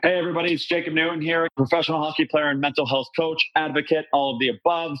Hey, everybody, it's Jacob Newton here, professional hockey player and mental health coach, advocate, all of the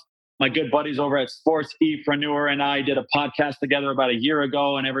above. My good buddies over at Sports Epreneur and I did a podcast together about a year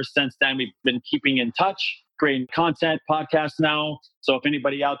ago, and ever since then, we've been keeping in touch, creating content, podcasts now. So if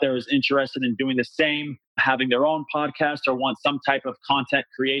anybody out there is interested in doing the same, having their own podcast or want some type of content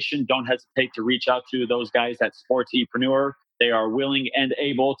creation, don't hesitate to reach out to those guys at Sports Epreneur. They are willing and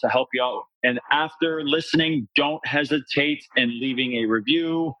able to help you out. And after listening, don't hesitate in leaving a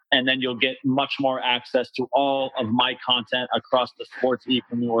review, and then you'll get much more access to all of my content across the Sports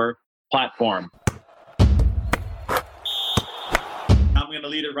Epreneur platform. I'm going to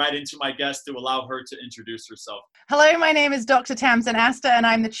lead it right into my guest to allow her to introduce herself. Hello, my name is Dr. Tamsin Astor, and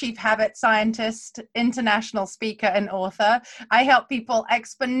I'm the Chief Habit Scientist, international speaker, and author. I help people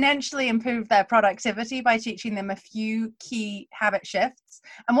exponentially improve their productivity by teaching them a few key habit shifts.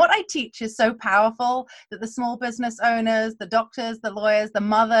 And what I teach is so powerful that the small business owners, the doctors, the lawyers, the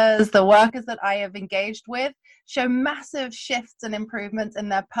mothers, the workers that I have engaged with show massive shifts and improvements in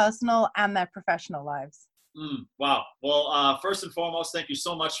their personal and their professional lives. Wow. Well, first and foremost, thank you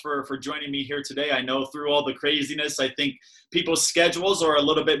so much for joining me here today. I know through all the craziness, I think people's schedules are a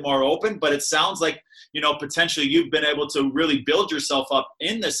little bit more open, but it sounds like, potentially you've been able to really build yourself up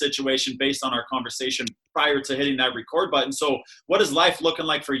in this situation based on our conversation prior to hitting that record button. So what is life looking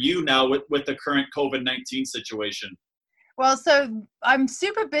like for you now with the current COVID-19 situation? Well, so I'm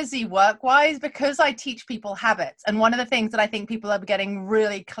super busy work-wise because I teach people habits. And one of the things that I think people are getting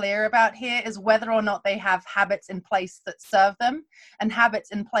really clear about here is whether or not they have habits in place that serve them and habits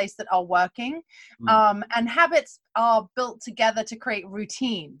in place that are working. And habits are built together to create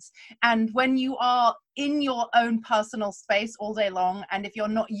routines. And when you are in your own personal space all day long, and if you're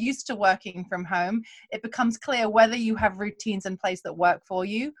not used to working from home, it becomes clear whether you have routines in place that work for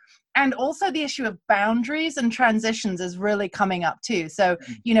you. And also the issue of boundaries and transitions is really coming up too. So,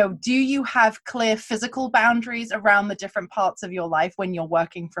 do you have clear physical boundaries around the different parts of your life when you're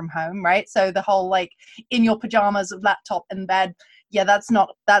working from home, right? So the whole in your pajamas, laptop in bed, yeah, that's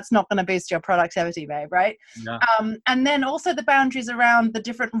not going to boost your productivity, babe, right? Yeah. And then also the boundaries around the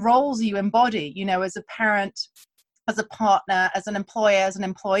different roles you embody, as a parent, as a partner, as an employer, as an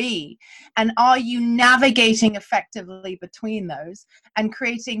employee. And are you navigating effectively between those and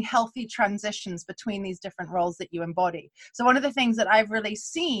creating healthy transitions between these different roles that you embody? So one of the things that I've really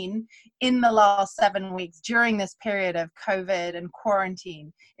seen in the last 7 weeks during this period of COVID and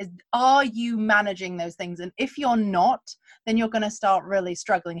quarantine is, are you managing those things? And if you're not, then you're going to start really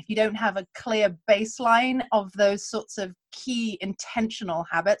struggling. If you don't have a clear baseline of those sorts of key intentional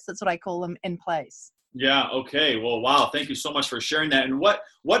habits, that's what I call them, in place. Yeah. Okay. Well, wow. Thank you so much for sharing that. And what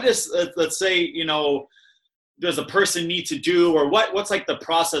is, let's say, does a person need to do, or what's like the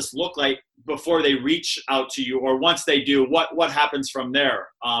process look like before they reach out to you, or once they do, what happens from there?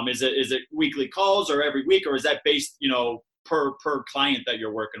 Is it weekly calls or every week, or is that based, per client that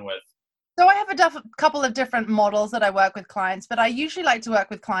you're working with? So I have a couple of different models that I work with clients, but I usually like to work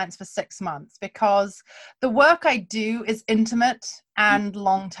with clients for 6 months because the work I do is intimate and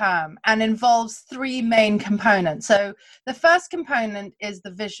long-term and involves 3 main components. So the first component is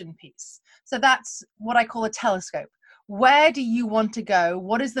the vision piece. So that's what I call a telescope. Where do you want to go?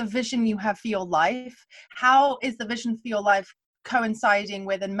 What is the vision you have for your life? How is the vision for your life coinciding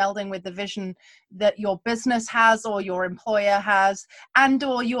with and melding with the vision that your business has or your employer has, and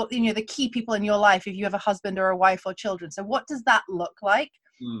or your the key people in your life, if you have a husband or a wife or children? So what does that look like?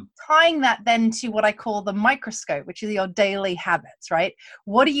 Tying that then to what I call the microscope, which is your daily habits, right?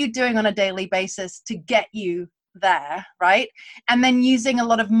 What are you doing on a daily basis to get you there, right? And then using a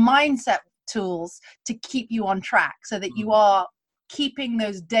lot of mindset tools to keep you on track so that you are keeping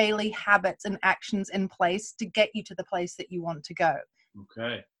those daily habits and actions in place to get you to the place that you want to go.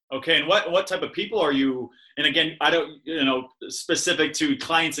 Okay. And what type of people are you? And again, I don't, specific to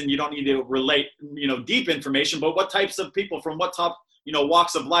clients, and you don't need to relate, deep information, but what types of people from what top,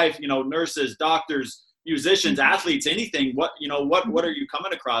 walks of life, nurses, doctors, musicians, athletes, anything, what are you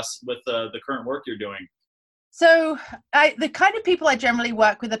coming across with the current work you're doing? So the kind of people I generally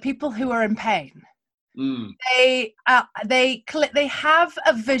work with are people who are in pain. They have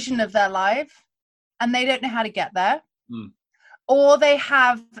a vision of their life and they don't know how to get there, or they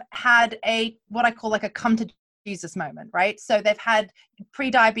have had what I call like a come to Jesus moment, right? So they've had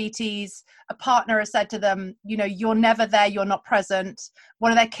pre-diabetes, a partner has said to them, you're never there, you're not present.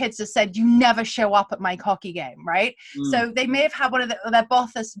 One of their kids has said, you never show up at my hockey game, right? So they may have had one of their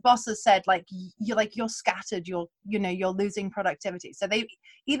bosses said, you're scattered, you're losing productivity. So they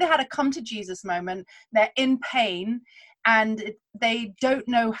either had a come to Jesus moment, they're in pain, and they don't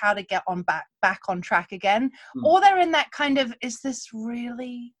know how to get back on track again. Or they're in that kind of, is this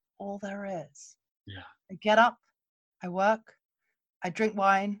really all there is? Yeah. I get up, I work, I drink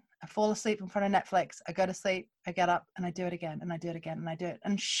wine, I fall asleep in front of Netflix, I go to sleep, I get up, and I do it again, and I do it again, and I do it.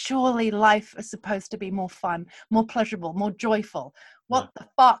 And surely life is supposed to be more fun, more pleasurable, more joyful. What the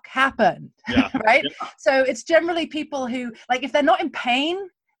fuck happened? Yeah. Right? Yeah. So it's generally people who, like, if they're not in pain,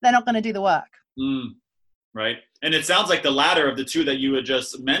 they're not going to do the work. Right. And it sounds like the latter of the two that you had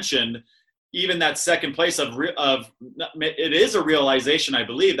just mentioned, even that second place of it is a realization, I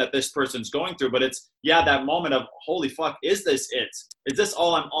believe, that this person's going through, but it's, that moment of, holy fuck, is this it? Is this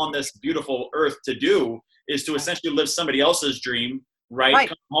all I'm on this beautiful earth to do, is to essentially live somebody else's dream, right?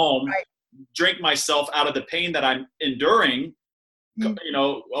 Come home, drink myself out of the pain that I'm enduring,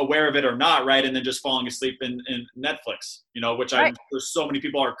 aware of it or not, right? And then just falling asleep in Netflix, which I'm sure so many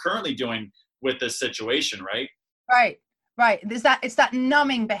people are currently doing with this situation, right? Right. It's that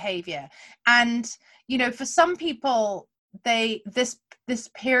numbing behavior. And, for some people, this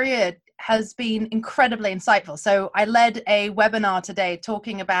period has been incredibly insightful. So I led a webinar today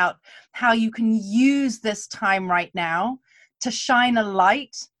talking about how you can use this time right now to shine a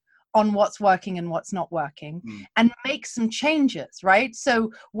light on what's working and what's not working and make some changes, right?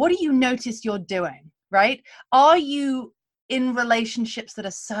 So what do you notice you're doing, right? Are you in relationships that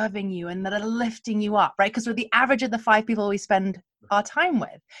are serving you and that are lifting you up, right? Because we're the average of the 5 people we spend our time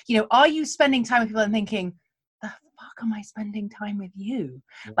with. Are you spending time with people and thinking, the fuck am I spending time with you?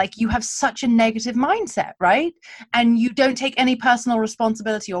 Like, you have such a negative mindset, right? And you don't take any personal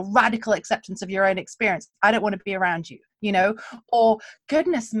responsibility or radical acceptance of your own experience. I don't want to be around you, or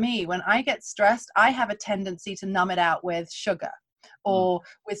goodness me, when I get stressed, I have a tendency to numb it out with sugar, or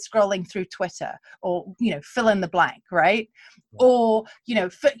with scrolling through Twitter, or, fill in the blank, right? Or,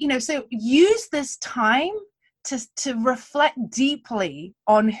 so use this time to reflect deeply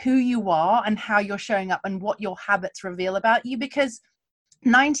on who you are and how you're showing up and what your habits reveal about you, because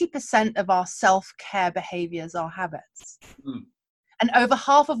 90% of our self-care behaviors are habits. And over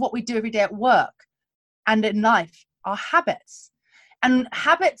half of what we do every day at work and in life are habits. And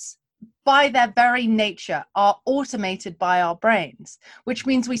habits, by their very nature, are automated by our brains, which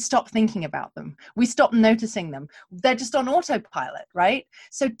means we stop thinking about them. We stop noticing them. They're just on autopilot, right?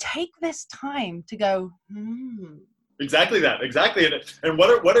 So take this time to go, Exactly that. Exactly. And what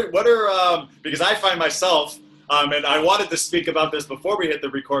are because I find myself, and I wanted to speak about this before we hit the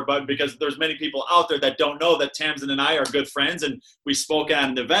record button, because there's many people out there that don't know that Tamsin and I are good friends, and we spoke at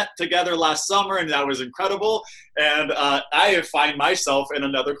an event together last summer, and that was incredible. And I find myself in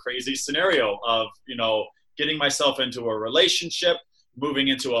another crazy scenario of, getting myself into a relationship, moving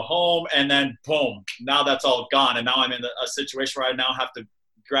into a home, and then boom, now that's all gone. And now I'm in a situation where I now have to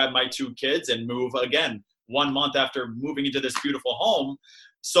grab my 2 kids and move again 1 month after moving into this beautiful home.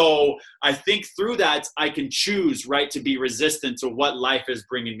 So I think through that, I can choose, right, to be resistant to what life is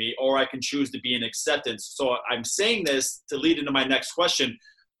bringing me, or I can choose to be in acceptance. So I'm saying this to lead into my next question.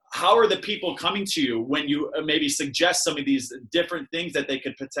 How are the people coming to you when you maybe suggest some of these different things that they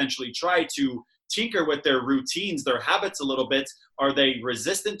could potentially try to tinker with their routines, their habits a little bit? Are they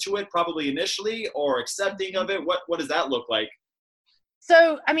resistant to it probably initially, or accepting of it? What does that look like?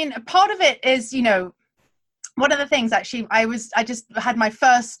 So, I mean, part of it is, one of the things, actually, I just had my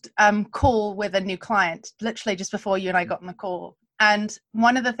first call with a new client, literally just before you and I got on the call. And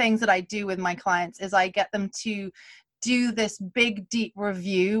one of the things that I do with my clients is I get them to do this big, deep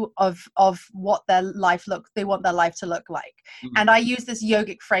review of what they want their life to look like. And I use this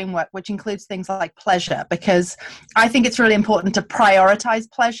yogic framework, which includes things like pleasure, because I think it's really important to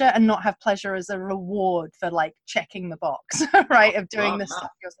prioritize pleasure and not have pleasure as a reward for, like, checking the box, right, of doing the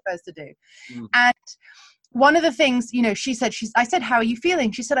stuff you're supposed to do. And one of the things, she said, I said, how are you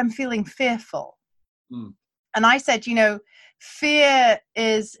feeling? She said, I'm feeling fearful. And I said, fear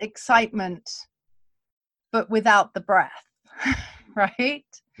is excitement, but without the breath, right?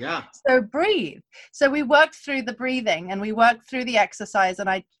 Yeah. So breathe. So we worked through the breathing and we worked through the exercise, and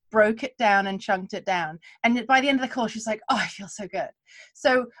I broke it down and chunked it down. And by the end of the call, she's like, oh, I feel so good.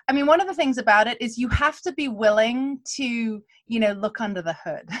 So, I mean, one of the things about it is you have to be willing to, look under the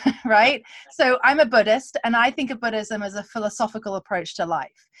hood, right? So I'm a Buddhist, and I think of Buddhism as a philosophical approach to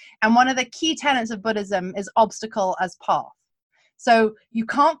life. And one of the key tenets of Buddhism is obstacle as path. So you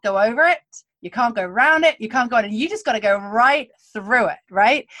can't go over it. You can't go around it. You can't go on it. You just got to go right through it,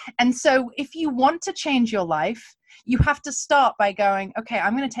 right? And so if you want to change your life, you have to start by going, okay,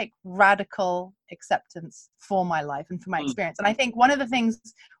 I'm going to take radical acceptance for my life and for my experience. And I think one of the things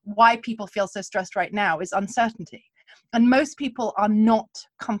why people feel so stressed right now is uncertainty. And most people are not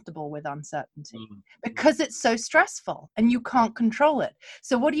comfortable with uncertainty because it's so stressful and you can't control it.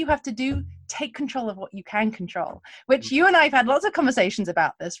 So what do you have to do? Take control of what you can control, which you and I have had lots of conversations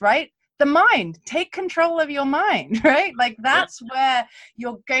about this, right? The mind, take control of your mind, right? Like that's where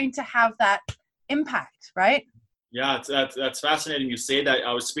you're going to have that impact, right? Yeah, that's fascinating you say that.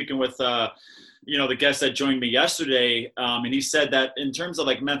 I was speaking with the guest that joined me yesterday, and he said that in terms of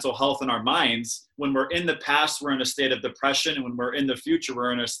like mental health in our minds, when we're in the past, we're in a state of depression, and when we're in the future,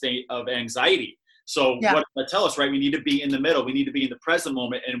 we're in a state of anxiety. So what does that tell us, right? We need to be in the middle. We need to be in the present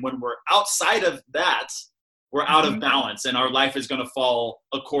moment. And when we're outside of that, we're out of balance, and our life is going to fall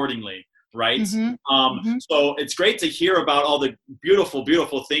accordingly. Right. So it's great to hear about all the beautiful,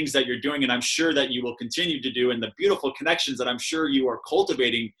 beautiful things that you're doing. And I'm sure that you will continue to do, and the beautiful connections that I'm sure you are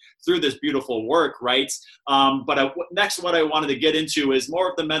cultivating through this beautiful work. Right. But next, what I wanted to get into is more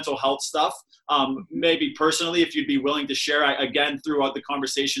of the mental health stuff. Maybe personally, if you'd be willing to share, again, throughout the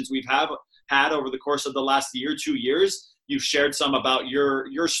conversations we've had over the course of the last 2 years, you've shared some about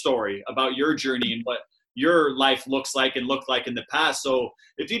your story, about your journey, and what your life looks like and looked like in the past. So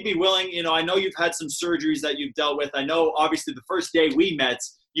if you'd be willing, I know you've had some surgeries that you've dealt with. I know obviously the first day we met,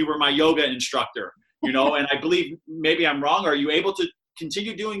 you were my yoga instructor, and I believe, maybe I'm wrong, are you able to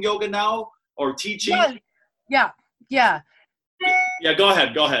continue doing yoga now or teaching? Yeah. Yeah, go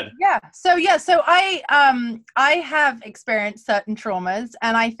ahead. So I have experienced certain traumas,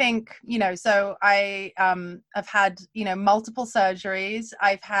 and I think, so I have had, multiple surgeries.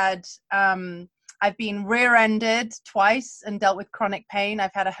 I've been rear-ended twice and dealt with chronic pain.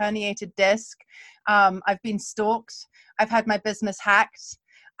 I've had a herniated disc. I've been stalked. I've had my business hacked.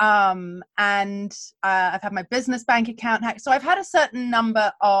 And I've had my business bank account hacked. So I've had a certain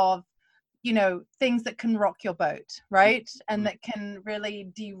number of, things that can rock your boat, right? And that can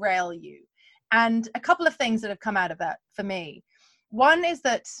really derail you. And a couple of things that have come out of that for me. One is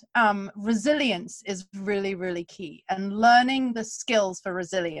that resilience is really, really key, and learning the skills for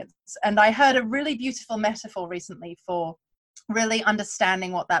resilience. And I heard a really beautiful metaphor recently for really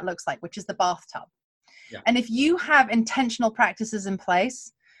understanding what that looks like, which is the bathtub. Yeah. And if you have intentional practices in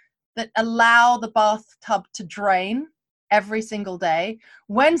place that allow the bathtub to drain every single day,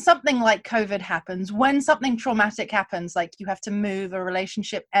 when something like COVID happens, when something traumatic happens, like you have to move, a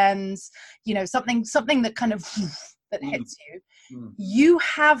relationship ends, something that kind of that hits you, you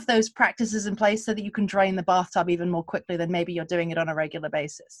have those practices in place so that you can drain the bathtub even more quickly than maybe you're doing it on a regular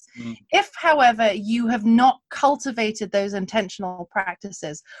basis. If, however, you have not cultivated those intentional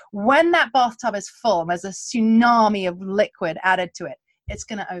practices, when that bathtub is full, there's a tsunami of liquid added to it, it's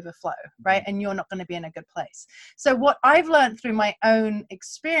going to overflow, right? And you're not going to be in a good place. So what I've learned through my own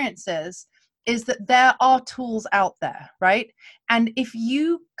experiences is that there are tools out there, right? And if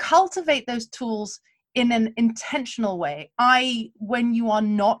you cultivate those tools in an intentional way, when you are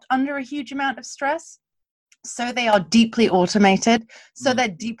not under a huge amount of stress, so they are deeply automated, so they're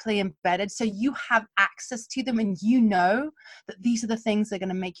deeply embedded, so you have access to them, and that these are the things that are going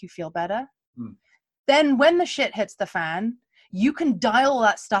to make you feel better. Then when the shit hits the fan, you can dial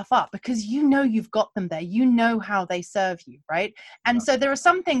that stuff up because you've got them there. You know how they serve you, right? And so there are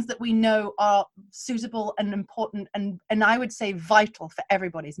some things that we know are suitable and important and I would say vital for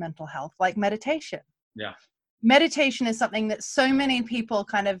everybody's mental health, like meditation. Yeah. Meditation is something that so many people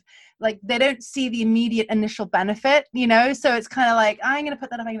kind of like, they don't see the immediate initial benefit, so it's kind of like, I'm going to put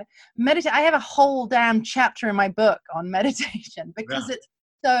that up. I'm going to meditate. I have a whole damn chapter in my book on meditation because it's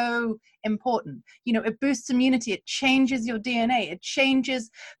so important. It boosts immunity. It changes your DNA. It changes,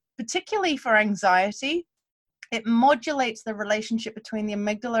 particularly for anxiety, it modulates the relationship between the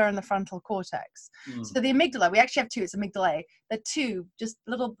amygdala and the frontal cortex. So the amygdala, we actually have two, it's amygdalae. They're two just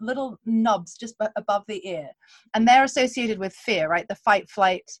little knobs just above the ear. And they're associated with fear, right? The fight,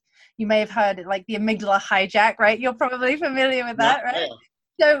 flight. You may have heard it, like the amygdala hijack, right? You're probably familiar with that, right?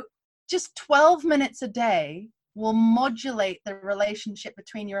 Yeah. So just 12 minutes a day will modulate the relationship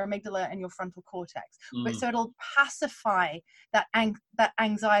between your amygdala and your frontal cortex. So it'll pacify that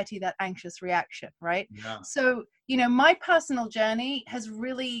anxiety, that anxious reaction, right? Yeah. So, my personal journey has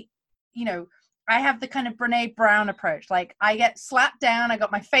really, I have the kind of Brene Brown approach. Like I get slapped down, I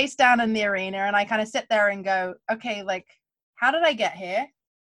got my face down in the arena, and I kind of sit there and go, okay, like, how did I get here?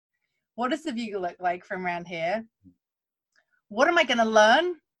 What does the view look like from around here? What am I going to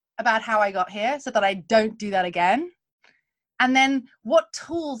learn about how I got here so that I don't do that again? And then what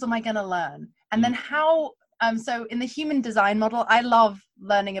tools am I going to learn? And then how, so in the human design model, I love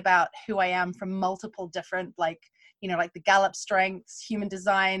learning about who I am from multiple different, like the Gallup strengths, human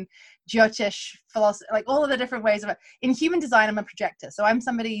design, Jyotish philosophy, like all of the different ways of it. In human design, I'm a projector. So I'm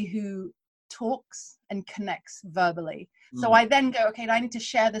somebody who talks and connects verbally. So I then go, okay, I need to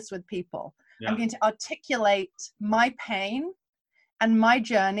share this with people. I'm going to articulate my pain and my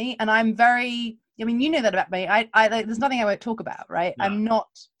journey. And I'm very, I mean, you know that about me. I there's nothing I won't talk about, right? Yeah. I'm not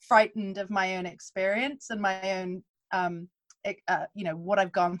frightened of my own experience and my own, what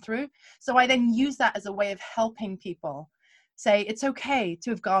I've gone through. So I then use that as a way of helping people say, it's okay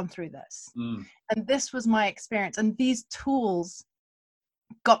to have gone through this. And this was my experience. And these tools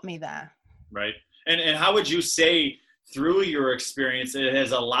got me there. Right. And how would you say through your experience, it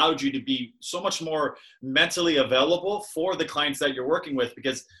has allowed you to be so much more mentally available for the clients that you're working with?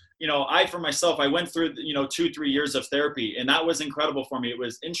 Because, for myself, I went through, 2-3 years of therapy, and that was incredible for me. It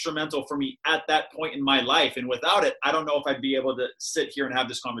was instrumental for me at that point in my life. And without it, I don't know if I'd be able to sit here and have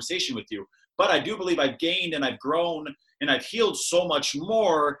this conversation with you. But I do believe I've gained and I've grown and I've healed so much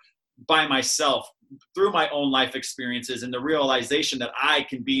more by myself through my own life experiences and the realization that I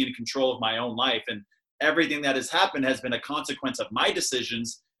can be in control of my own life. And everything that has happened has been a consequence of my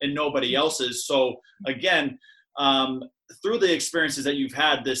decisions and nobody else's. So again, through the experiences that you've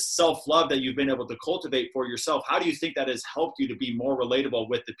had, this self-love that you've been able to cultivate for yourself, how do you think that has helped you to be more relatable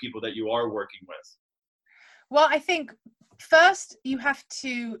with the people that you are working with? Well, I think first you have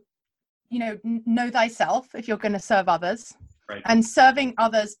to, know thyself if you're going to serve others. Right. And serving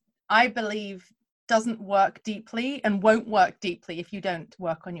others, I believe, doesn't work deeply and won't work deeply if you don't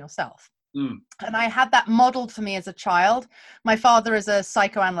work on yourself. And I had that modeled for me as a child. My father is a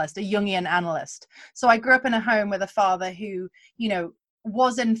psychoanalyst, a Jungian analyst. So I grew up in a home with a father who,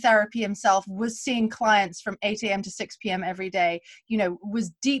 was in therapy himself, was seeing clients from 8 a.m. to 6 p.m. every day, was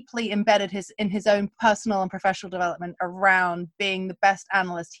deeply embedded in his own personal and professional development around being the best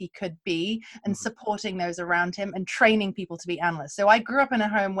analyst he could be and supporting those around him and training people to be analysts. So I grew up in a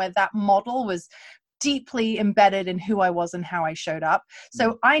home where that model was deeply embedded in who I was and how I showed up.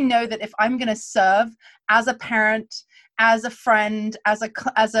 So I know that if I'm going to serve as a parent, as a friend, as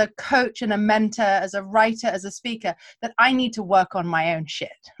a coach and a mentor, as a writer, as a speaker, that I need to work on my own shit,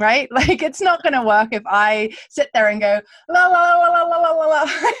 right? Like it's not going to work if I sit there and go, la, la, la, la, la, la, la, la.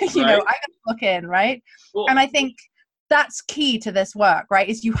 I got to look in, right? Cool. And I think that's key to this work, right?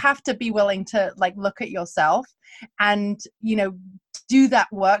 Is you have to be willing to look at yourself and, do that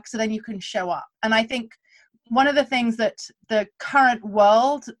work so then you can show up. And I think one of the things that the current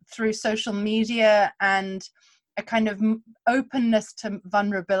world through social media and a kind of openness to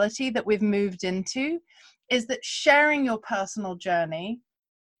vulnerability that we've moved into is that sharing your personal journey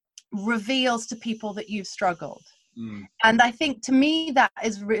reveals to people that you've struggled. And I think to me that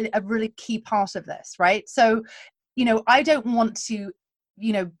is really a really key part of this, right? So, I don't want to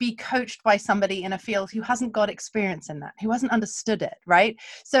be coached by somebody in a field who hasn't got experience in that, who hasn't understood it, right?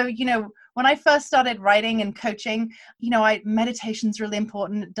 So, when I first started writing and coaching, meditation's really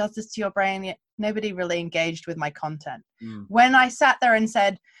important. It does this to your brain. Yet nobody really engaged with my content. When I sat there and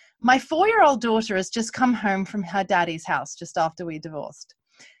said, my 4-year-old daughter has just come home from her daddy's house just after we divorced.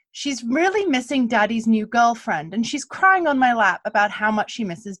 She's really missing daddy's new girlfriend, and she's crying on my lap about how much she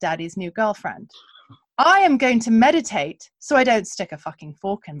misses daddy's new girlfriend. I am going to meditate so I don't stick a fucking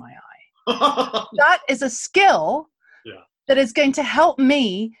fork in my eye. That is a skill that is going to help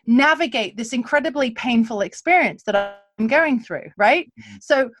me navigate this incredibly painful experience that I'm going through, right?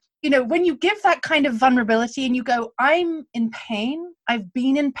 So, when you give that kind of vulnerability and you go, I'm in pain, I've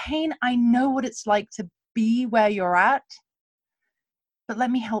been in pain, I know what it's like to be where you're at, but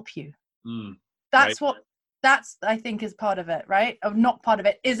let me help you. That's I think is part of it, right? Or not part of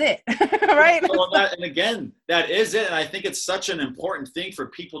it, is it, right? Well, and again, that is it. And I think it's such an important thing for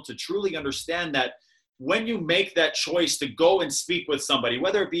people to truly understand that when you make that choice to go and speak with somebody,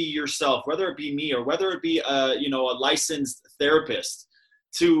 whether it be yourself, whether it be me, or whether it be a licensed therapist,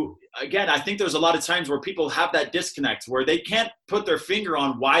 I think there's a lot of times where people have that disconnect where they can't put their finger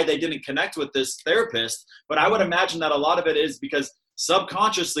on why they didn't connect with this therapist. But I would imagine that a lot of it is because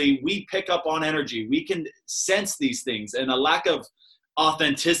subconsciously we pick up on energy. We can sense these things, and a lack of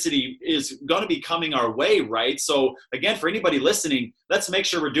authenticity is going to be coming our way, right? So again, for anybody listening, let's make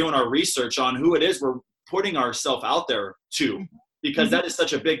sure we're doing our research on who it is we're putting ourselves out there to, because that is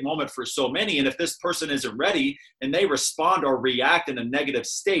such a big moment for so many. And if this person isn't ready and they respond or react in a negative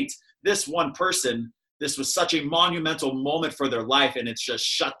state, this one person, this was such a monumental moment for their life, and it's just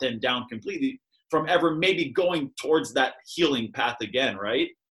shut them down completely from ever maybe going towards that healing path again, right?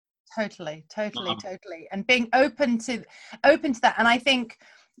 Totally. And being open to that. And I think,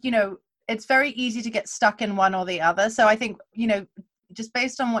 it's very easy to get stuck in one or the other. So I think, just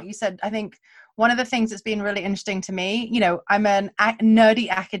based on what you said, I think one of the things that's been really interesting to me, I'm a nerdy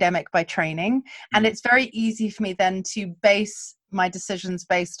academic by training, and it's very easy for me then to base my decisions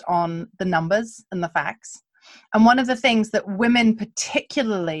based on the numbers and the facts. And one of the things that women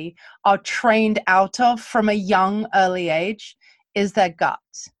particularly are trained out of from a young, early age is their gut,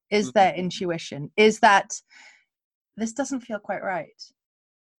 is their intuition, is that this doesn't feel quite right.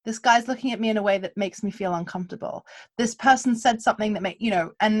 This guy's looking at me in a way that makes me feel uncomfortable. This person said something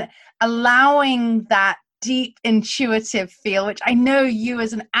that and allowing that deep intuitive feel, which I know you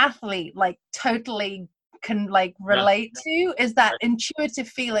as an athlete, like totally can like relate to, is that intuitive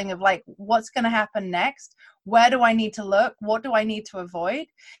feeling of like, what's going to happen next? Where do I need to look? What do I need to avoid?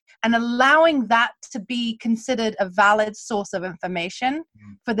 And allowing that to be considered a valid source of information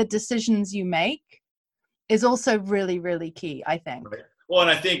for the decisions you make is also really, really key, I think. Right. Well, and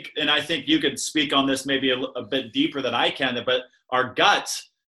I think you could speak on this maybe a bit deeper than I can, but our gut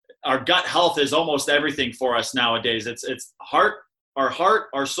health is almost everything for us nowadays. It's our heart,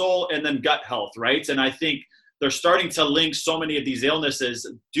 our soul, and then gut health, right? And I think they're starting to link so many of these illnesses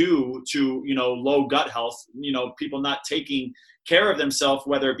due to, low gut health, people not taking care of themselves,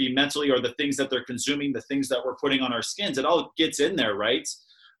 whether it be mentally or the things that they're consuming, the things that we're putting on our skins. It all gets in there, right?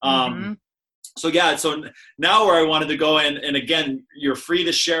 So now where I wanted to go, and again, you're free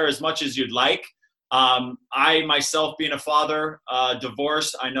to share as much as you'd like. I myself, being a father,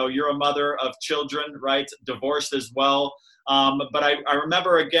 divorced, I know you're a mother of children, right? Divorced as well. But I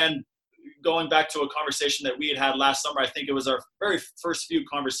remember, again, going back to a conversation that we had last summer. I think it was our very first few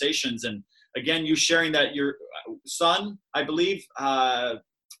conversations. And again, you sharing that your son, I believe,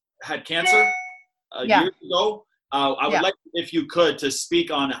 had cancer years ago. I would like, if you could, to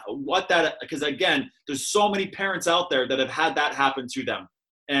speak on what that, because again, there's so many parents out there that have had that happen to them.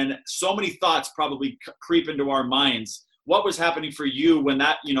 And so many thoughts probably creep into our minds. What was happening for you when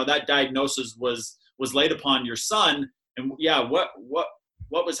that, that diagnosis was laid upon your son? And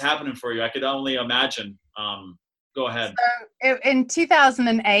what was happening for you? I could only imagine. Go ahead. So in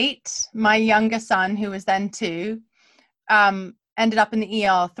 2008, my younger son, who was then 2, ended up in the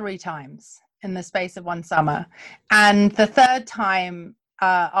ER 3 times in the space of one summer. And the third time,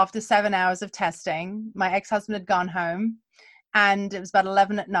 after 7 hours of testing, my ex-husband had gone home, and it was about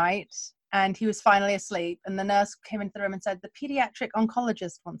 11 at night, and he was finally asleep. And the nurse came into the room and said, "The pediatric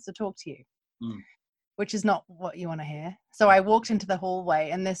oncologist wants to talk to you." Which is not what you want to hear. So I walked into the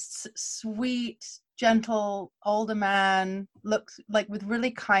hallway, and this sweet, gentle, older man looked like, with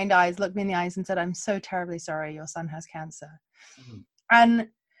really kind eyes, looked me in the eyes and said, "I'm so terribly sorry, your son has cancer." And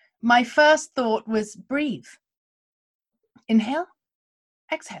my first thought was, breathe, inhale,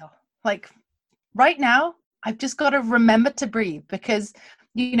 exhale. Like right now, I've just got to remember to breathe, because,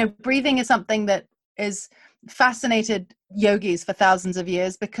 breathing is something that is fascinated yogis for thousands of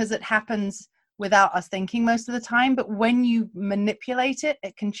years, because it happens without us thinking most of the time. But when you manipulate it,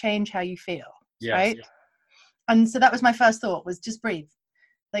 it can change how you feel. Yes, right? Yeah. And so that was my first thought, was just breathe.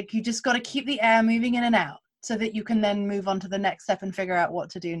 Like, you just got to keep the air moving in and out so that you can then move on to the next step and figure out what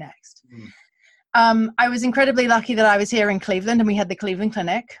to do next. I was incredibly lucky that I was here in Cleveland, and we had the Cleveland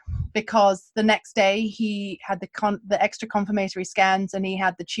Clinic, because the next day he had the extra confirmatory scans, and he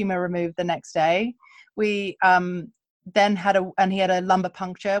had the tumor removed the next day. We then he had a lumbar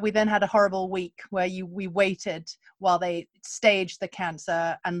puncture. We then had a horrible week where we waited while they staged the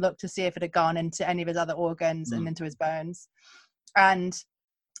cancer and looked to see if it had gone into any of his other organs and into his bones. And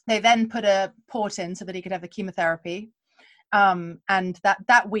they then put a port in so that he could have the chemotherapy. And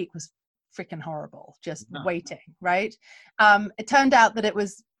that week was freaking horrible, just waiting, right? It turned out that it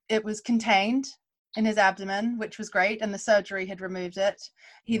was contained in his abdomen, which was great, and the surgery had removed it.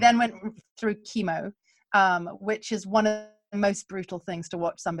 He then went through chemo, which is one of the most brutal things to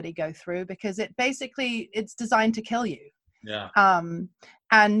watch somebody go through, because it's designed to kill you. Yeah.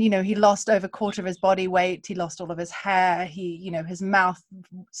 And he lost over a quarter of his body weight. He lost all of his hair. He, his mouth,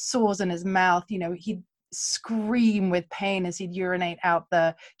 sores in his mouth. He'd scream with pain as he'd urinate out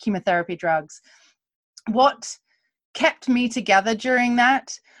the chemotherapy drugs. What kept me together during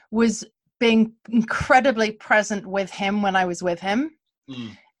that was being incredibly present with him when I was with him.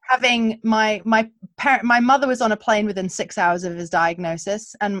 Having my mother was on a plane within 6 hours of his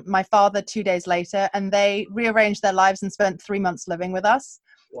diagnosis, and my father 2 days later, and they rearranged their lives and spent 3 months living with us.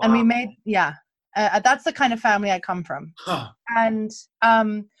 Wow. And we made, that's the kind of family I come from. And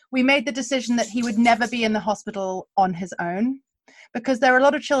we made the decision that he would never be in the hospital on his own, because there are a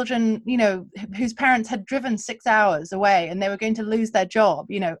lot of children, whose parents had driven 6 hours away and they were going to lose their job.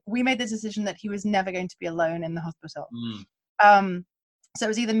 We made the decision that he was never going to be alone in the hospital. So it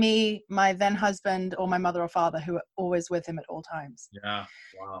was either me, my then husband, or my mother or father who were always with him at all times. Yeah.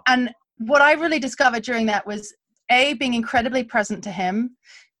 Wow. And what I really discovered during that was, being incredibly present to him,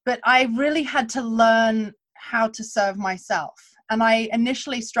 but I really had to learn how to serve myself. And I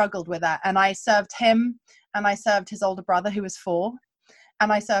initially struggled with that. And I served him, and I served his older brother, who was 4,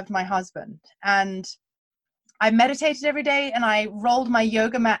 and I served my husband. And I meditated every day, and I rolled my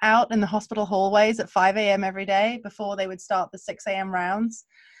yoga mat out in the hospital hallways at 5 a.m. every day before they would start the 6 a.m. rounds.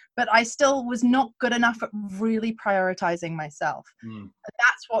 But I still was not good enough at really prioritizing myself.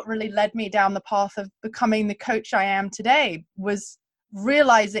 That's what really led me down the path of becoming the coach I am today, was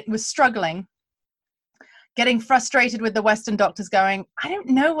struggling, getting frustrated with the Western doctors going, I don't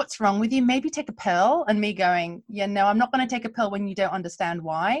know what's wrong with you. Maybe take a pill. And me going, yeah, no, I'm not going to take a pill when you don't understand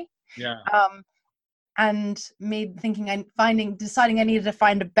why. Yeah. And me thinking deciding I needed to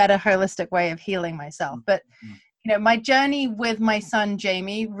find a better holistic way of healing myself. But, you know, my journey with my son,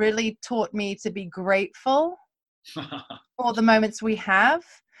 Jamie, really taught me to be grateful for the moments we have,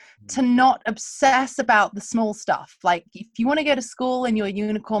 to not obsess about the small stuff. Like, if you want to go to school in your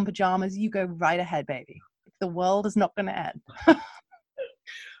unicorn pajamas, you go right ahead, baby. The world is not going to end.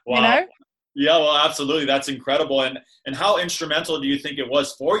 Wow. You know? Yeah, well, absolutely. That's incredible. And how instrumental do you think it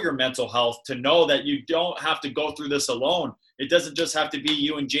was for your mental health to know that you don't have to go through this alone? It doesn't just have to be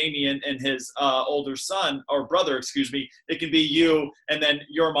you and Jamie and his older son or brother, excuse me. It can be you and then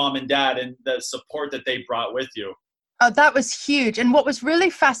your mom and dad and the support that they brought with you. Oh, that was huge. And what was really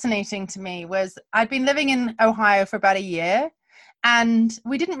fascinating to me was I'd been living in Ohio for about a year. And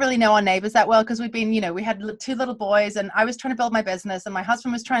we didn't really know our neighbors that well because we'd been, you know, we had 2 little boys, and I was trying to build my business, and my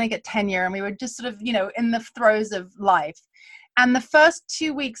husband was trying to get tenure, and we were just sort of, you know, in the throes of life. And the first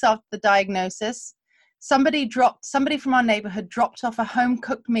 2 weeks after the diagnosis, somebody from our neighborhood dropped off a home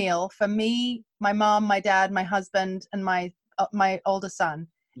cooked meal for me, my mom, my dad, my husband, and my older son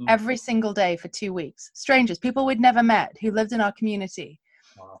every single day for 2 weeks. Strangers, people we'd never met, who lived in our community.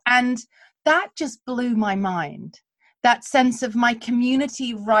 Wow. And that just blew my mind. That sense of my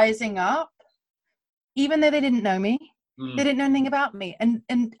community rising up, even though they didn't know me, they didn't know anything about me, and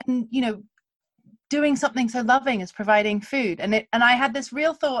you know, doing something so loving as providing food. And I had this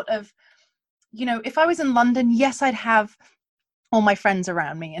real thought of, you know, if I was in London, yes, I'd have all my friends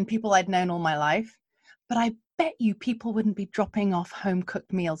around me and people I'd known all my life, but I bet you people wouldn't be dropping off home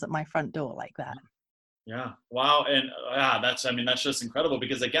cooked meals at my front door like that. Yeah. Wow. And that's just incredible,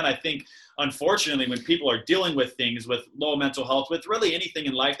 because again, I think unfortunately when people are dealing with things, with low mental health, with really anything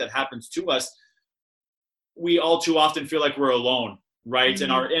in life that happens to us, we all too often feel like we're alone, right?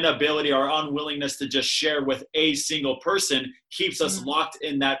 And our inability, our unwillingness to just share with a single person keeps us locked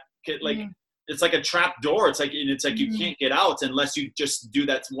in that, like, it's like a trap door. It's like you can't get out unless you just do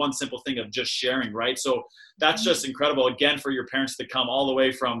that one simple thing of just sharing, right? So that's just incredible, again, for your parents to come all the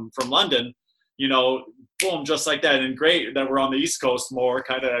way from London, you know, boom, just like that. And great that we're on the East Coast more,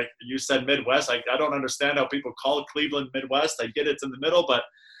 kind of, you said Midwest. I don't understand how people call Cleveland Midwest. I get it's in the middle,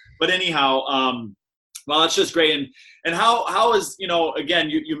 but anyhow, well, it's just great. And how is, you know,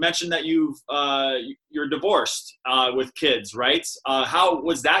 again, you mentioned that you're divorced with kids, right? How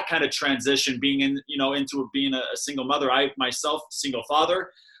was that kind of transition being into being a single mother? I myself, single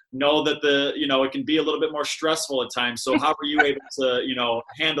father, know that it can be a little bit more stressful at times. So how were you able to, you know,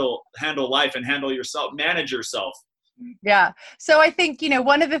 handle life and handle yourself, manage yourself? Yeah. So I think, you know,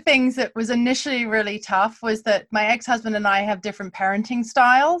 one of the things that was initially really tough was that my ex-husband and I have different parenting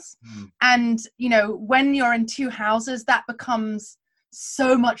styles. And, you know, when you're in 2 houses, that becomes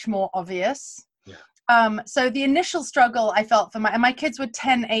so much more obvious. So the initial struggle I felt for my kids were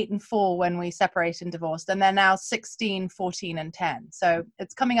 10, 8, and 4 when we separated and divorced, and they're now 16, 14, and 10. So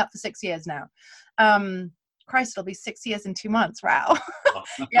it's coming up for 6 years now. Christ, it'll be 6 years in 2 months. Wow.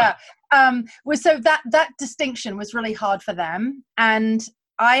 Yeah. So that distinction was really hard for them. And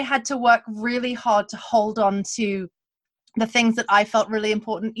I had to work really hard to hold on to the things that I felt really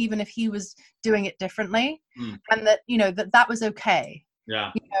important, even if he was doing it differently. And that, you know, that was okay.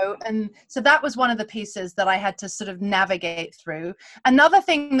 Yeah. You know, and so that was one of the pieces that I had to sort of navigate through. Another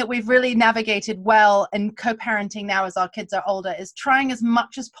thing that we've really navigated well in co-parenting now as our kids are older is trying as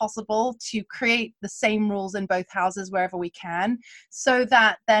much as possible to create the same rules in both houses wherever we can, so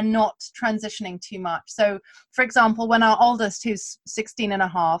that they're not transitioning too much. So, for example, when our oldest, who's 16 and a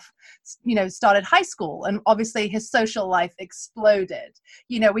half, you know, started high school, and obviously his social life exploded,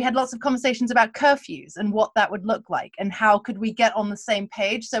 you know, we had lots of conversations about curfews and what that would look like, and how could we get on the same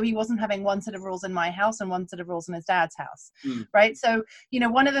page so he wasn't having one set of rules in my house and one set of rules in his dad's house. Right? So, you know,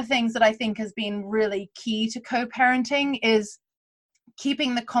 one of the things that I think has been really key to co-parenting is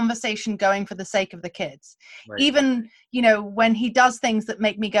keeping the conversation going for the sake of the kids. Right. Even, you know, when he does things that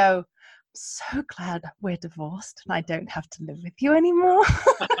make me go, so glad we're divorced and I don't have to live with you anymore.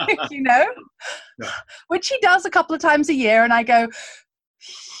 You know, which he does a couple of times a year, and I go,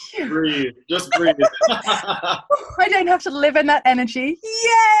 Breathe. Just breathe. I don't have to live in that energy.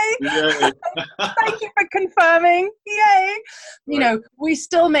 Yay! Yay. Thank you for confirming. Yay! You Right. know, we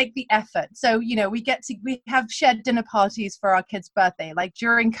still make the effort. So, you know, we have shared dinner parties for our kids' birthday. Like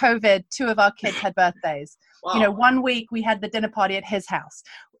during COVID, 2 of our kids had birthdays. Wow. You know, one week we had the dinner party at his house,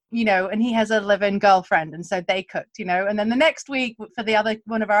 you know, and he has a live-in girlfriend, and so they cooked, you know, and then the next week for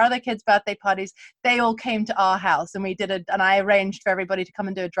one of our other kids' birthday parties, they all came to our house, and and I arranged for everybody to come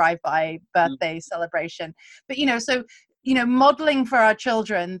and do a drive-by birthday celebration. But, you know, so, you know, modeling for our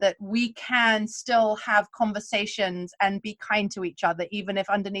children that we can still have conversations and be kind to each other, even if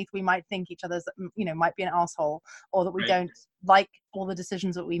underneath we might think each other's, you know, might be an asshole, or that we don't like all the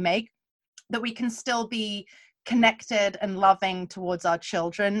decisions that we make, that we can still be connected and loving towards our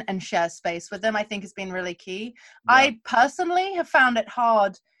children and share space with them, I think has been really key. Yeah. I personally have found it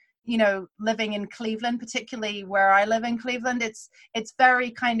hard, you know, living in Cleveland, particularly where I live in Cleveland. It's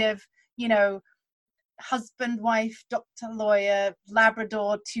very kind of, you know, husband, wife, doctor, lawyer,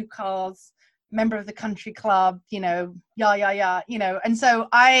 Labrador, 2 cars, member of the country club, you know, you know. And so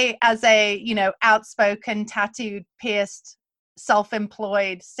I, as a, you know, outspoken, tattooed, pierced,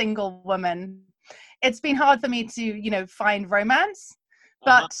 self-employed, single woman, it's been hard for me to, you know, find romance.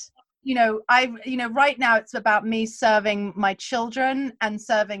 But, you know, right now it's about me serving my children and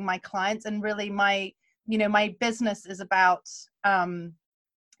serving my clients. And really my, you know, my business is about,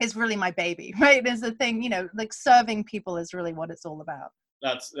 is really my baby, right? Is the thing, you know, like serving people is really what it's all about.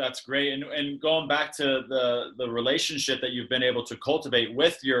 That's great. And going back to the relationship that you've been able to cultivate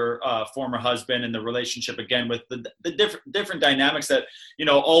with your former husband, and the relationship again with the different dynamics that, you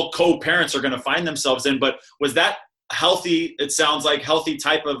know, all co-parents are going to find themselves in. But was that healthy? It sounds like healthy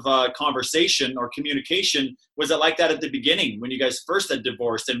type of conversation or communication. Was it like that at the beginning when you guys first had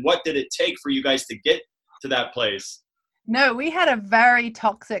divorced? And what did it take for you guys to get to that place? No, we had a very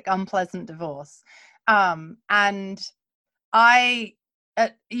toxic, unpleasant divorce. And I,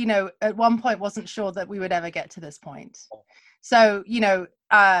 you know, at one point wasn't sure that we would ever get to this point. So, you know,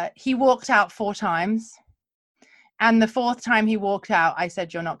 he walked out 4 times. And the 4th time he walked out, I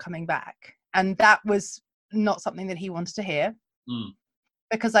said, "You're not coming back." And that was not something that he wanted to hear,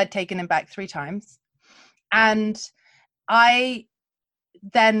 because I'd taken him back 3 times. And I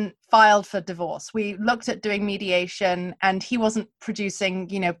then filed for divorce. We looked at doing mediation, and he wasn't producing,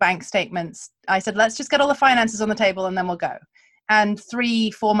 you know, bank statements. I said, let's just get all the finances on the table and then we'll go. And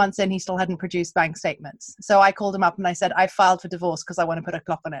 3-4 months in, he still hadn't produced bank statements. So I called him up and I said, I filed for divorce because I want to put a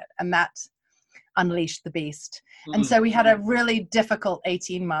clock on it. And that unleashed the beast. And so we had a really difficult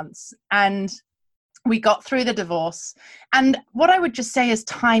 18 months, and we got through the divorce. And what I would just say is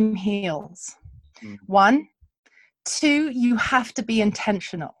time heals. 1, 2, you have to be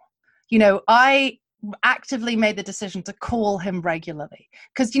intentional. You know, I actively made the decision to call him regularly,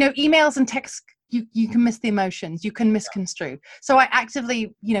 because, you know, emails and texts, you can miss the emotions, you can misconstrue. So I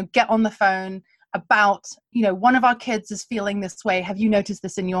actively, you know, get on the phone about, you know, one of our kids is feeling this way. Have you noticed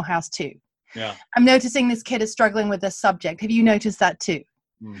this in your house too? Yeah. I'm noticing this kid is struggling with this subject. Have you noticed that too?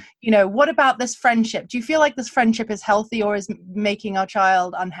 You know, what about this friendship? Do you feel like this friendship is healthy or is making our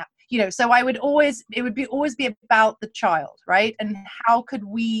child unhappy? You know, so it would always be about the child, right? And how could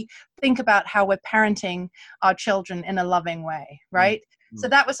we think about how we're parenting our children in a loving way, right? So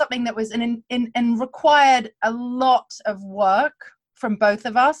that was something that was and required a lot of work from both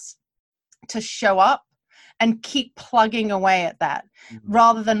of us to show up and keep plugging away at that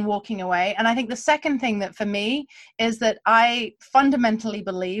rather than walking away. And I think the second thing that for me is that I fundamentally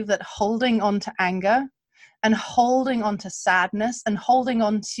believe that holding on to anger and holding on to sadness and holding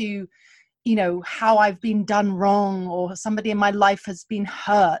on to, you know, how I've been done wrong or somebody in my life has been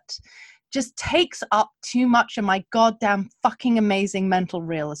hurt just takes up too much of my goddamn fucking amazing mental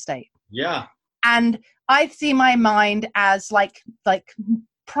real estate. Yeah. And I see my mind as like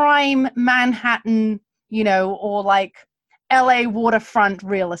prime Manhattan, you know, or like LA waterfront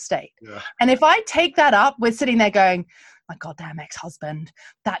real estate. Yeah. And if I take that up, we're sitting there going, my goddamn ex-husband,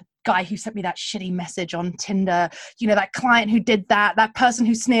 that guy who sent me that shitty message on Tinder, you know, that client who did that person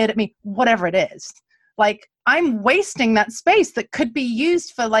who sneered at me, whatever it is. Like, I'm wasting that space that could be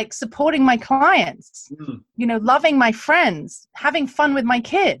used for like supporting my clients, you know, loving my friends, having fun with my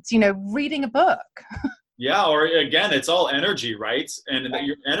kids, you know, reading a book. Yeah. Or again, it's all energy, right? And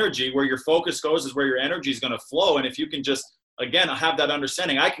your energy, where your focus goes is where your energy is going to flow. And if you can just, again, have that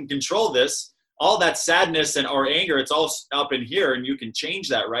understanding, I can control this, all that sadness and or anger, it's all up in here, and you can change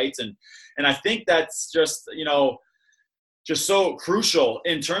that, right? And I think that's just, you know, just so crucial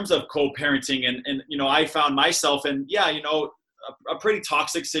in terms of co-parenting. And, you know, I found myself, and yeah, you know, a pretty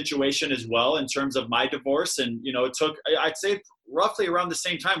toxic situation as well in terms of my divorce. And, you know, it took, I'd say roughly around the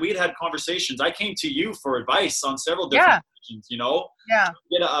same time we had conversations. I came to you for advice on several different questions, you know,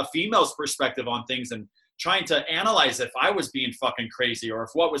 get a female's perspective on things and trying to analyze if I was being fucking crazy or if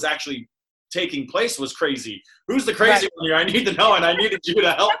what was actually taking place was crazy. Who's the crazy one here? I need to know, and I needed you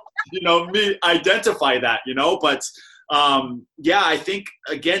to help, you know, me identify that, you know. But yeah, I think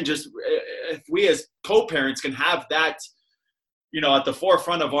again, just if we as co-parents can have that, you know, at the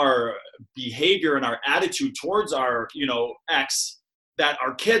forefront of our behavior and our attitude towards our, you know, ex, that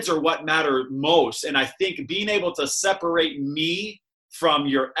our kids are what matter most. And I think being able to separate me from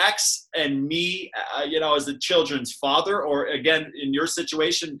your ex and me, you know, as the children's father, or again, in your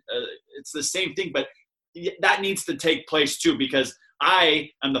situation, it's the same thing, but that needs to take place too, because I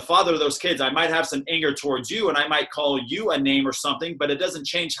am the father of those kids. I might have some anger towards you and I might call you a name or something, but it doesn't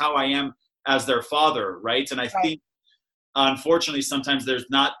change how I am as their father. Right. And I think, unfortunately, sometimes there's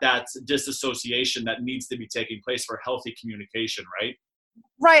not that disassociation that needs to be taking place for healthy communication. Right.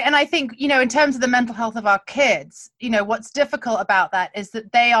 Right. And I think, you know, in terms of the mental health of our kids, you know, what's difficult about that is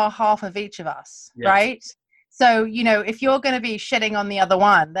that they are half of each of us. Yes. Right. So, you know, if you're going to be shitting on the other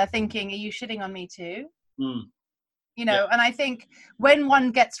one, they're thinking, are you shitting on me too? You know, and I think when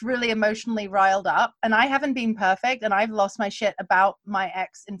one gets really emotionally riled up, and I haven't been perfect and I've lost my shit about my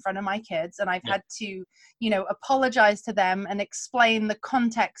ex in front of my kids, and I've had to, you know, apologize to them and explain the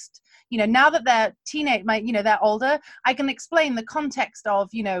context. You know, now that they're you know, they're older, I can explain the context of,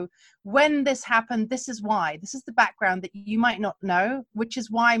 you know, when this happened, this is why, this is the background that you might not know, which is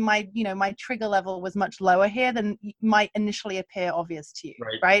why my, you know, my trigger level was much lower here than might initially appear obvious to you.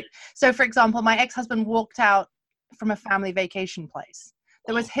 Right. So for example, my ex-husband walked out from a family vacation place.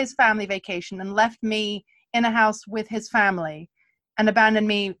 There was his family vacation and left me in a house with his family and abandoned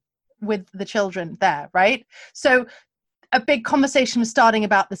me with the children there. Right. So a big conversation was starting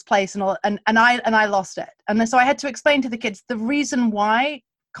about this place and all, and I lost it. And so I had to explain to the kids the reason why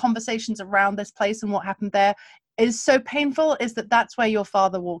conversations around this place and what happened there is so painful is that that's where your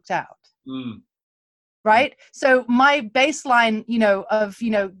father walked out. Right. So my baseline, you know, of, you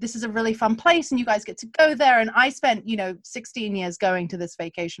know, this is a really fun place and you guys get to go there. And I spent, you know, 16 years going to this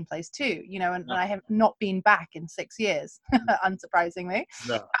vacation place too, you know, and I have not been back in 6 years, unsurprisingly.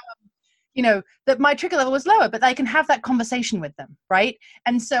 You know, that my trigger level was lower, but I can have that conversation with them. Right.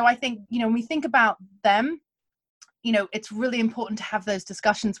 And so I think, you know, when we think about them, you know, it's really important to have those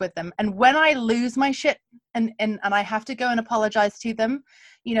discussions with them. And when I lose my shit and I have to go and apologize to them,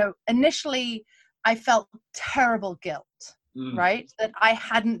 you know, initially I felt terrible guilt, right? That I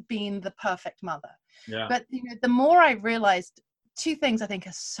hadn't been the perfect mother. But, you know, the more I realized, two things I think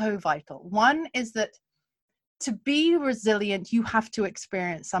are so vital. One is that to be resilient, you have to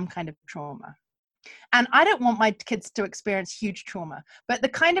experience some kind of trauma. And I don't want my kids to experience huge trauma, but the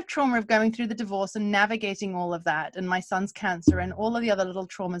kind of trauma of going through the divorce and navigating all of that and my son's cancer and all of the other little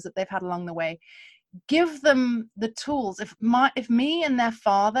traumas that they've had along the way, give them the tools. If me and their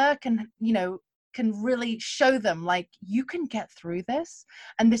father can, you know, can really show them, like, you can get through this,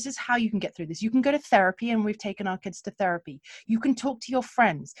 and this is how you can get through this. You can go to therapy, and we've taken our kids to therapy. You can talk to your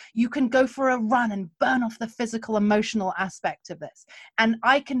friends. You can go for a run and burn off the physical, emotional aspect of this. And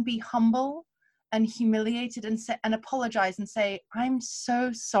I can be humble and humiliated and apologize and say, I'm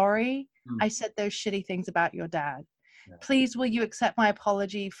so sorry I said those shitty things about your dad. Please, will you accept my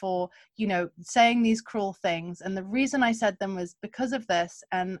apology for, you know, saying these cruel things? And the reason I said them was because of this.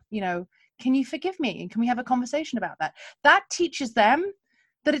 And, you know, can you forgive me? And can we have a conversation about that? That teaches them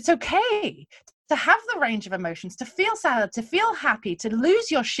that it's okay to have the range of emotions, to feel sad, to feel happy, to lose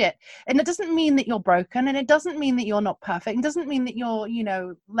your shit. And it doesn't mean that you're broken, and it doesn't mean that you're not perfect. It doesn't mean that you're, you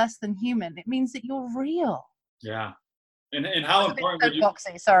know, less than human. It means that you're real. Yeah. And how important would you...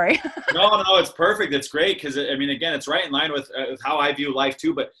 Boxy, sorry. No, it's perfect. It's great because, I mean, again, it's right in line with how I view life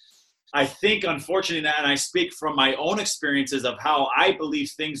too. But I think, unfortunately, and I speak from my own experiences of how I believe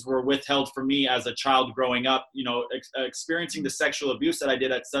things were withheld from me as a child growing up, you know, experiencing the sexual abuse that I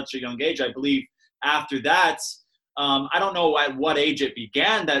did at such a young age. I believe after that, I don't know at what age it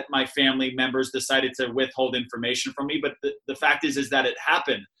began that my family members decided to withhold information from me, but the fact is that it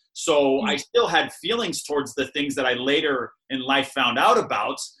happened. So I still had feelings towards the things that I later in life found out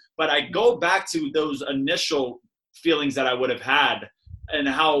about, but I go back to those initial feelings that I would have had and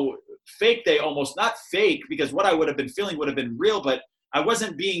how fake they almost, not fake, because what I would have been feeling would have been real, but I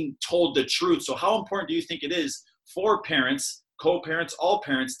wasn't being told the truth. So how important do you think it is for parents, co-parents, all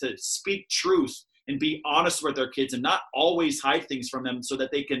parents to speak truth and be honest with their kids and not always hide things from them so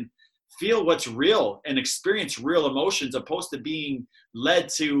that they can feel what's real and experience real emotions, opposed to being led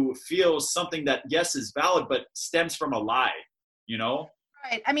to feel something that, yes, is valid, but stems from a lie? you know?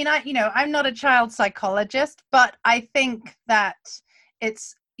 Right. I mean, I'm not a child psychologist, but I think that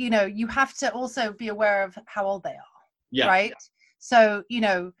it's, you have to also be aware of how old they are. Yeah. Right. So,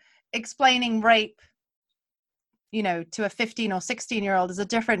 explaining rape, to a 15 or 16-year-old is a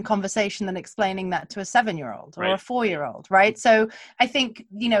different conversation than explaining that to a 7-year-old or Right. a 4-year-old. Right. So I think,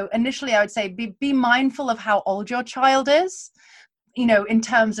 initially I would say be mindful of how old your child is, in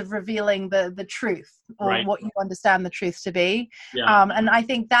terms of revealing the truth or Right. what you understand the truth to be. Yeah. And I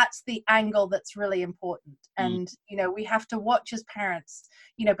think that's the angle that's really important. And, we have to watch as parents,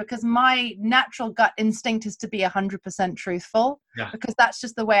 because my natural gut instinct is to be 100% truthful, because that's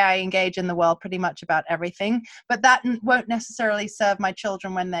just the way I engage in the world pretty much about everything. But that won't necessarily serve my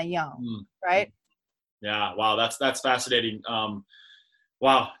children when they're young. Right. Yeah. Wow. That's fascinating.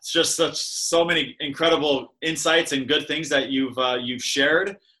 Wow, it's just so many incredible insights and good things that you've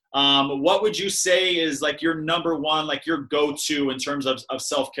shared. What would you say is like your number one, like your go-to in terms of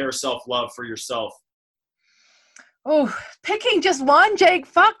self-care, self-love for yourself? Oh, picking just one, Jake.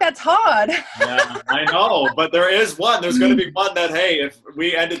 Fuck, that's hard. Yeah, I know, but there is one. There's going to be one that, hey, if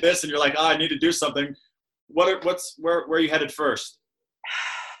we ended this and you're like, I need to do something, where are you headed first?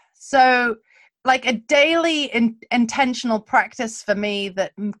 So, like a daily intentional practice for me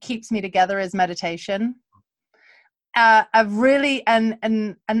that keeps me together is meditation. I really and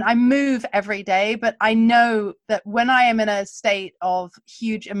I move every day, but I know that when I am in a state of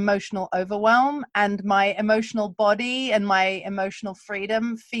huge emotional overwhelm and my emotional body and my emotional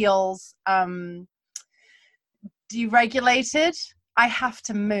freedom feels deregulated, I have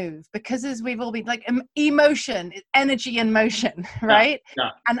to move, because as we've all been like, emotion, energy in motion, right? Yeah.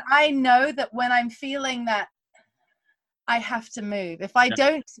 And I know that when I'm feeling that, I have to move. If I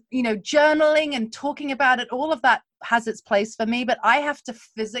don't, journaling and talking about it, all of that has its place for me, but I have to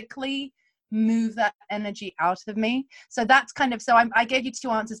physically move that energy out of me. So that's kind of, I gave you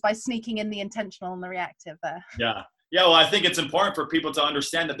two answers by sneaking in the intentional and the reactive there. Yeah. Yeah, well, I think it's important for people to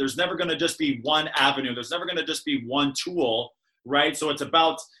understand that there's never going to just be one avenue. There's never going to just be one tool, right? So it's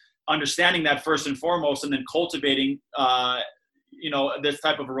about understanding that first and foremost, and then cultivating, this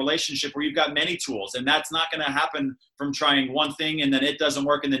type of a relationship where you've got many tools. And that's not going to happen from trying one thing and then it doesn't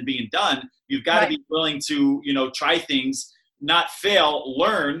work and then being done. You've got to be willing to, try things, not fail,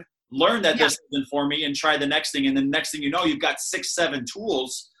 learn that this isn't for me, and try the next thing. And then next thing you know, you've got 6-7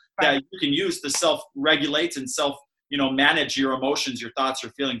 tools that you can use to self-regulate and manage your emotions, your thoughts,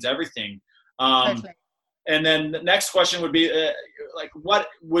 your feelings, everything. Totally. And then the next question would be what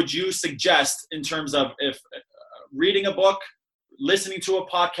would you suggest in terms of if reading a book, listening to a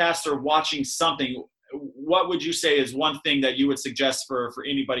podcast, or watching something? What would you say is one thing that you would suggest for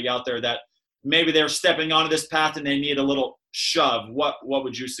anybody out there that maybe they're stepping onto this path and they need a little shove? What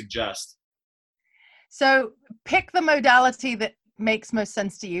would you suggest? So pick the modality that makes most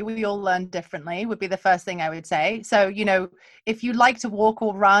sense to you. We all learn differently would be the first thing I would say. So, if you like to walk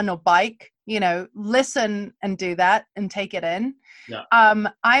or run or bike, listen and do that and take it in. Yeah.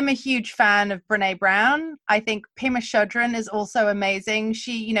 I'm a huge fan of Brene Brown. I think Pema Chodron is also amazing.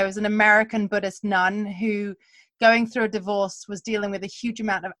 She, is an American Buddhist nun who, going through a divorce, was dealing with a huge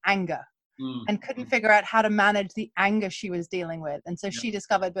amount of anger and couldn't figure out how to manage the anger she was dealing with. And so she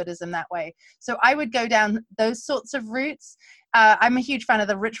discovered Buddhism that way. So I would go down those sorts of routes. I'm a huge fan of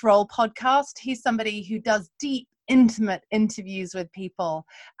the Rich Roll podcast. He's somebody who does deep, intimate interviews with people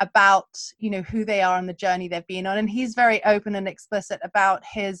about, who they are on the journey they've been on. And he's very open and explicit about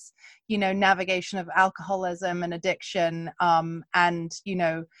his, navigation of alcoholism and addiction, and,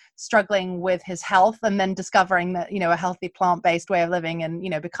 struggling with his health, and then discovering that, a healthy plant-based way of living, and,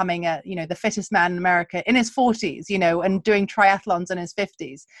 becoming the fittest man in America in his 40s, and doing triathlons in his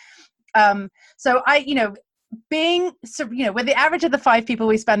 50s. So I, we're the average of the 5 people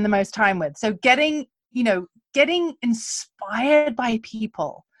we spend the most time with. So getting inspired by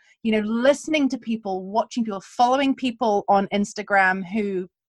people, listening to people, watching people, following people on Instagram who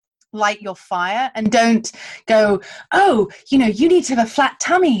light your fire, and don't go, oh, you need to have a flat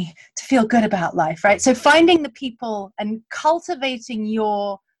tummy to feel good about life, right? So finding the people and cultivating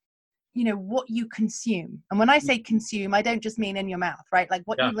your, what you consume. And when I say consume, I don't just mean in your mouth, right? Like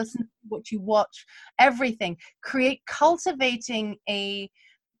what you listen, what you watch, everything. Cultivating an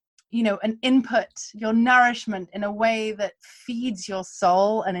input, your nourishment in a way that feeds your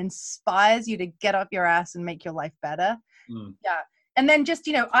soul and inspires you to get up your ass and make your life better. Yeah. And then just,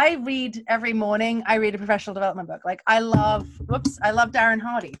 I read every morning, I read a professional development book. Like I love Darren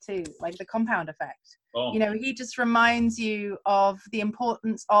Hardy too, like The Compound Effect. Oh. He just reminds you of the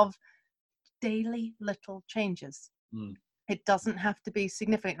importance of daily little changes. It doesn't have to be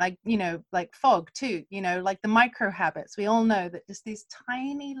significant, like, like fog too, like the micro habits. We all know that just these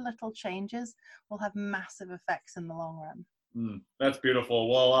tiny little changes will have massive effects in the long run. That's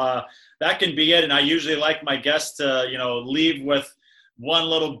beautiful. Well, that can be it. And I usually like my guests to, leave with one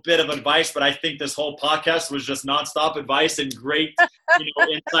little bit of advice, but I think this whole podcast was just nonstop advice and great,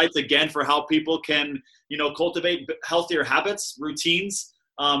 insights again for how people can, cultivate healthier habits, routines.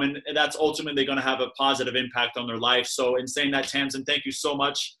 And that's ultimately going to have a positive impact on their life. So in saying that, Tamsin, thank you so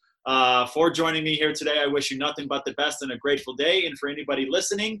much for joining me here today. I wish you nothing but the best and a grateful day. And for anybody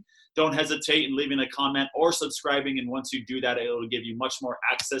listening, don't hesitate in leaving a comment or subscribing. And once you do that, it'll give you much more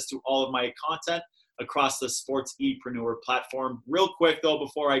access to all of my content across the Sports Epreneur platform. Real quick though,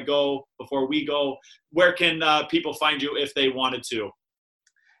 before we go, where can people find you if they wanted to?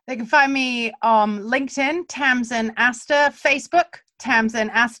 They can find me on LinkedIn, Tamsin Astor, Facebook, Tamsin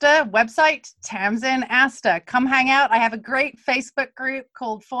Astor, website, Tamsin Astor. Come hang out. I have a great Facebook group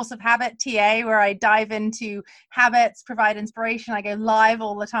called Force of Habit TA, where I dive into habits, provide inspiration. I go live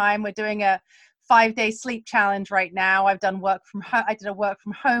all the time. We're doing a 5-day sleep challenge right now. I've done work from home. I did a work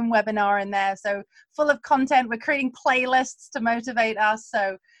from home webinar in there. So full of content. We're creating playlists to motivate us.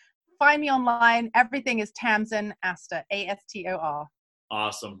 So find me online. Everything is Tamsin Astor, Astor.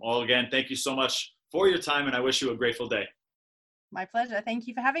 Awesome. Well, again, thank you so much for your time, and I wish you a grateful day. My pleasure. Thank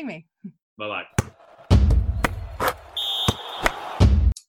you for having me. Bye-bye.